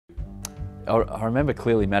I remember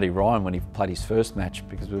clearly Matty Ryan when he played his first match,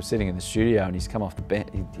 because we were sitting in the studio and he's come off the bench.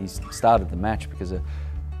 He started the match because there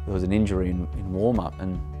was an injury in warm-up,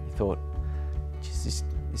 and he thought, geez,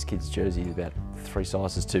 this kid's jersey is about 3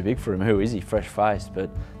 sizes too big for him. Who is he? Fresh-faced, but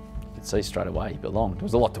you could see straight away he belonged. There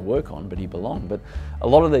was a lot to work on, but he belonged. But a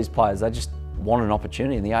lot of these players, they just want an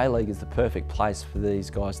opportunity, and the A-League is the perfect place for these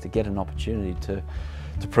guys to get an opportunity to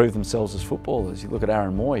prove themselves as footballers. You look at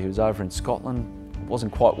Aaron Moy, who's over in Scotland,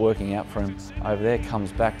 wasn't quite working out for him over there,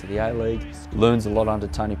 comes back to the A-League, learns a lot under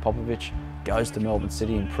Tony Popovich, goes to Melbourne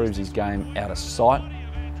City, improves his game out of sight,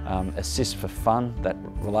 assists for fun. That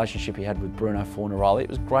relationship he had with Bruno Fornaroli, it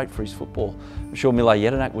was great for his football. I'm sure Mile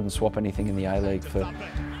Jedinak wouldn't swap anything in the A-League for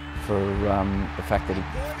the fact that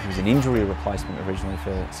he was an injury replacement originally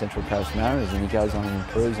for Central Coast Mariners, and he goes on and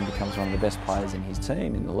improves and becomes one of the best players in his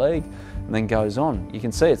team, in the league, and then goes on. You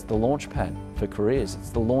can see it's the launch pad for careers,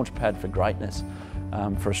 it's the launch pad for greatness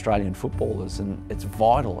for Australian footballers, and it's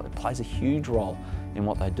vital. It plays a huge role in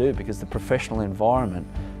what they do, because the professional environment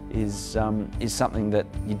is something that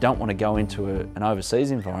you don't want to go into an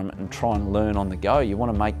overseas environment and try and learn on the go. You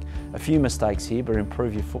want to make a few mistakes here but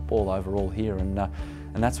improve your football overall here,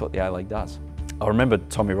 and that's what the A-League does. I remember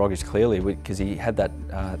Tommy Rogic clearly, because he had that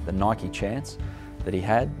the Nike chance that he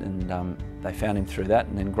had, and they found him through that,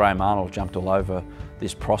 and then Graham Arnold jumped all over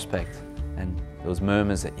this prospect, and there was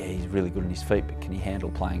murmurs that, yeah, he's really good on his feet, but can he handle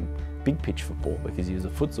playing big pitch football, because he was a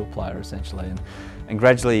futsal player essentially, and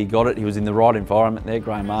gradually he got it. He was in the right environment there,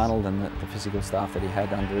 Graham Arnold, and the physical staff that he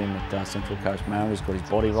had under him at Central Coast Mariners got his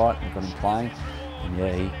body right and got him playing, and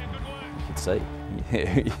yeah, you could see.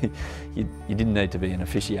 You didn't need to be an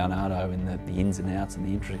aficionado in the ins and outs and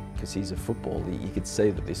the intricacies of football. You could see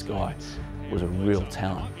that this guy was a real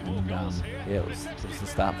talent, and yeah, it was the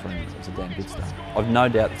start for him. It was a damn good start. I've no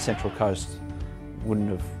doubt that Central Coast wouldn't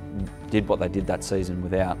have did what they did that season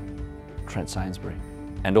without Trent Sainsbury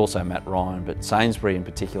and also Matt Ryan, but Sainsbury in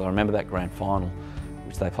particular. I remember that grand final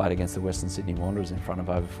which they played against the Western Sydney Wanderers in front of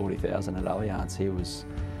over 40,000 at Allianz. He was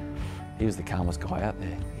the calmest guy out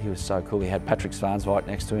there. He was so cool. He had Patrick Svansveit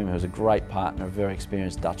next to him, who was a great partner, a very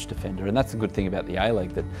experienced Dutch defender. And that's the good thing about the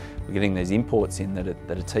A-League, that we're getting these imports in that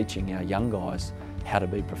are teaching our young guys how to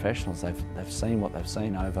be professionals. They've seen what they've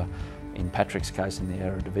seen over, in Patrick's case, in the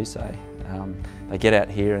Eredivisie. They get out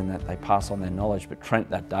here and they pass on their knowledge. But Trent,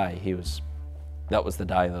 that day, that was the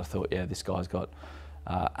day that I thought, yeah, this guy's got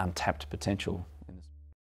untapped potential